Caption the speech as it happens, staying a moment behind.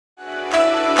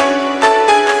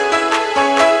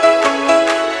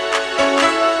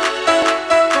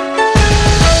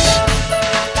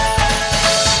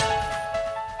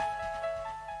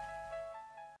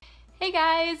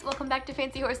back to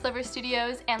Fancy Horse Lover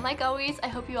Studios, and like always, I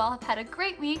hope you all have had a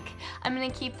great week. I'm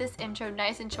going to keep this intro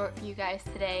nice and short for you guys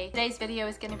today. Today's video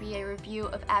is going to be a review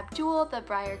of Abdul, the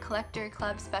Breyer Collector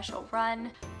Club special run.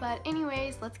 But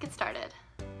anyways, let's get started.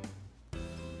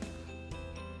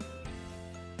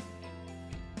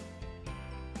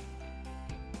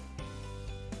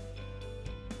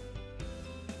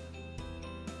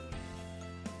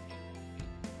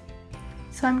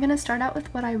 So I'm going to start out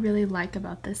with what I really like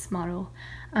about this model.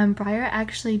 Breyer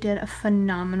actually did a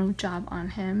phenomenal job on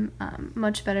him,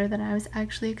 much better than I was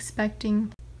actually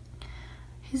expecting.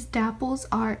 His dapples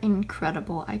are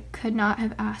incredible. I could not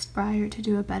have asked Breyer to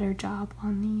do a better job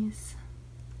on these.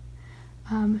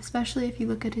 Especially if you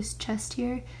look at his chest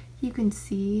here, you can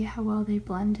see how well they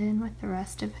blend in with the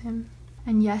rest of him.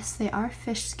 And yes, they are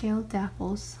fish scale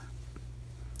dapples,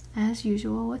 as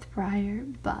usual with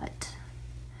Breyer, but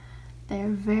they're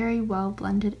very well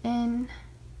blended in.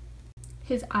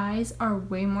 His eyes are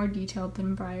way more detailed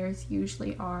than Breyer's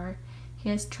usually are. He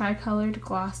has tricolored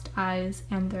glossed eyes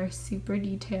and they're super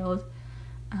detailed,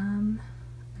 and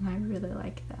I really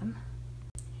like them.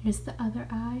 Here's the other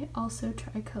eye, also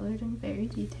tricolored and very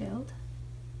detailed.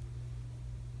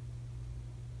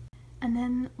 And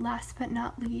then last but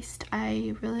not least,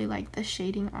 I really like the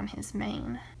shading on his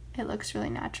mane. It looks really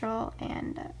natural,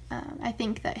 and I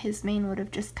think that his mane would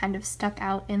have just kind of stuck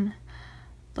out and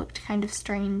looked kind of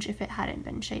strange if it hadn't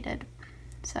been shaded.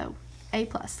 So, A+,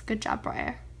 good job,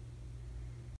 Breyer.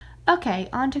 Okay,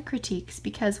 on to critiques,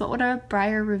 because what would a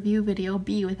Breyer review video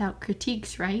be without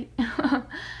critiques, right?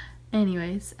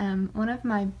 Anyways, one of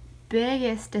my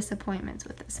biggest disappointments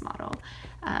with this model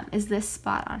is this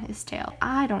spot on his tail.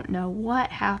 I don't know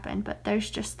what happened, but there's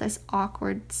just this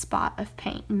awkward spot of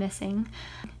paint missing.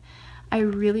 I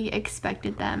really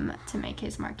expected them to make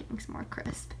his markings more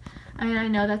crisp. I mean, I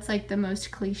know that's like the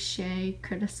most cliche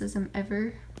criticism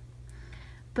ever,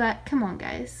 but come on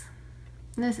guys,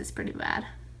 this is pretty bad.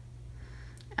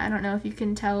 I don't know if you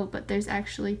can tell, but there's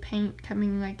actually paint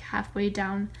coming like halfway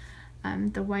down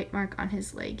the white mark on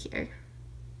his leg here.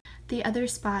 The other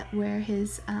spot where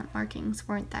his markings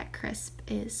weren't that crisp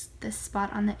is this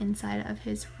spot on the inside of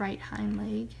his right hind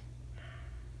leg.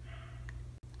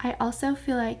 I also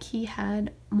feel like he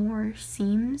had more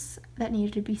seams that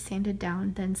needed to be sanded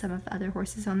down than some of the other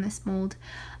horses on this mold.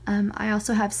 I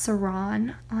also have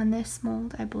Saran on this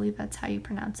mold, I believe that's how you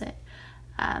pronounce it,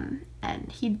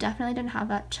 and he definitely didn't have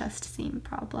that chest seam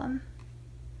problem.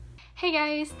 Hey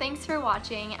guys, thanks for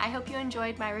watching. I hope you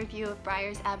enjoyed my review of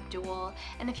Breyer's Abdul,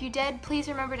 and if you did, please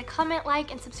remember to comment,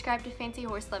 like, and subscribe to Fancy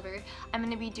Horse Lover. I'm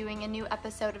going to be doing a new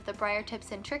episode of the Breyer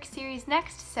Tips and Tricks series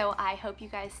next, so I hope you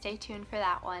guys stay tuned for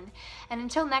that one. And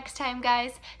until next time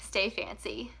guys, stay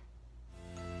fancy.